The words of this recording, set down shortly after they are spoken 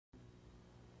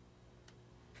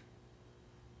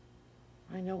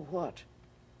I know what.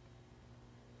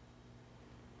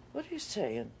 What are you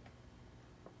saying?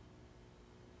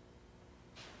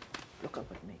 Look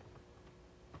up at me.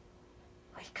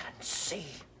 I can see.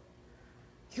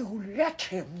 You let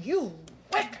him, you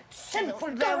wicked, sinful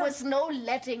girl. There was no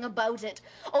letting about it.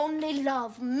 Only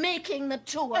love making the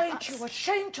two of us. Ain't you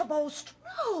ashamed to boast?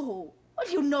 No. Well,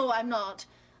 you know I'm not.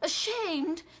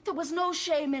 Ashamed? There was no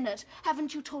shame in it.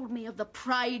 Haven't you told me of the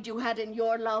pride you had in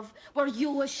your love? Were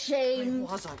you ashamed?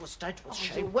 I was dead with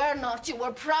shame. You were not. You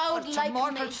were proud like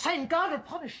mortal me. sin. God will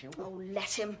punish you. Oh,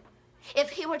 let him.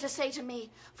 If he were to say to me,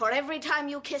 for every time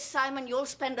you kiss Simon, you'll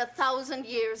spend 1,000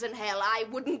 years in hell, I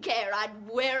wouldn't care. I'd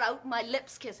wear out my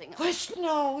lips kissing him. Whisht,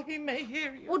 no, he may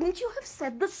hear you. Wouldn't you have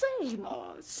said the same?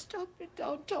 Oh, stop it.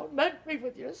 Don't torment me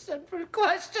with your sinful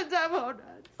questions. I won't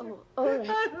answer. Oh, all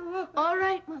right. All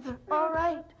right, Mother. All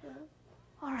right.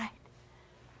 All right.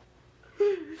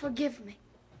 Forgive me.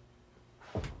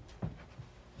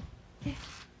 Here.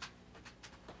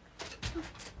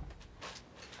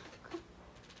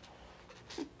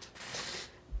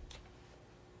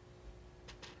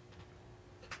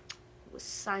 It was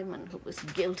Simon who was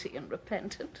guilty and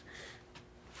repentant.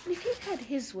 And if he'd had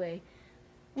his way,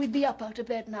 we'd be up out of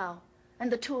bed now,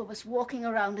 and the two of us walking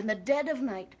around in the dead of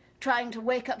night, trying to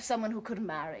wake up someone who could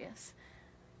marry us.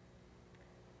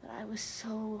 But I was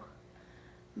so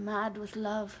mad with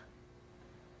love,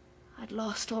 I'd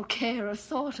lost all care or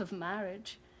thought of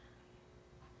marriage.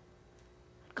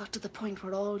 I'd got to the point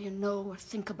where all you know or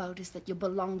think about is that you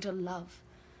belong to love.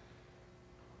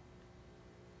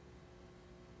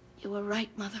 You were right,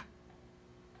 Mother.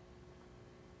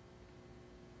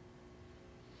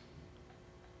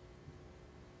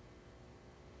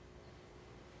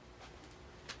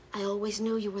 I always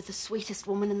knew you were the sweetest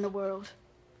woman in the world.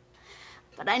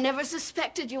 But I never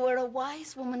suspected you were a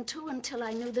wise woman, too, until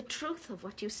I knew the truth of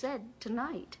what you said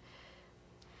tonight.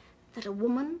 That a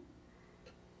woman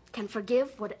can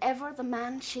forgive whatever the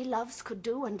man she loves could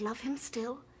do and love him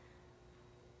still,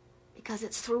 because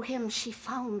it's through him she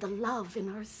found the love in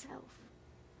herself.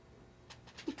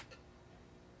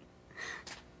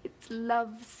 It's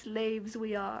love's slaves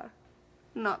we are,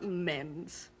 not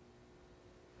men's.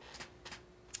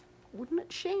 Wouldn't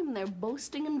it shame their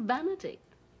boasting and vanity?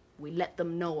 We let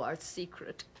them know our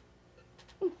secret.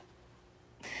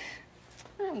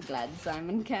 I'm glad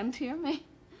Simon can't hear me.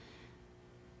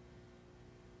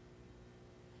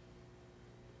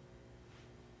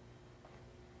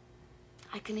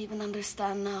 I can even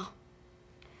understand now,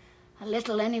 a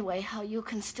little anyway, how you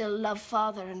can still love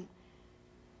Father and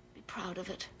be proud of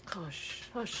it. Hush,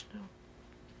 hush now.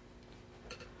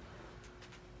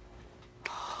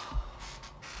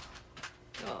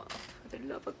 Oh, for the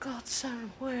love of God, Sarah,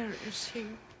 where is he?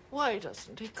 Why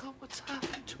doesn't he come? What's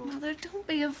happened to him? Mother, don't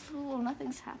be a fool.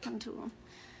 Nothing's happened to him.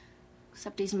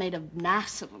 Except he's made an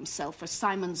ass of himself for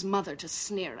Simon's mother to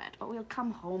sneer at. But we'll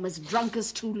come home as drunk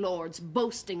as two lords,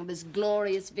 boasting of his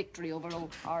glorious victory over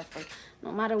old Hartford,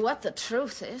 no matter what the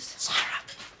truth is. Sara!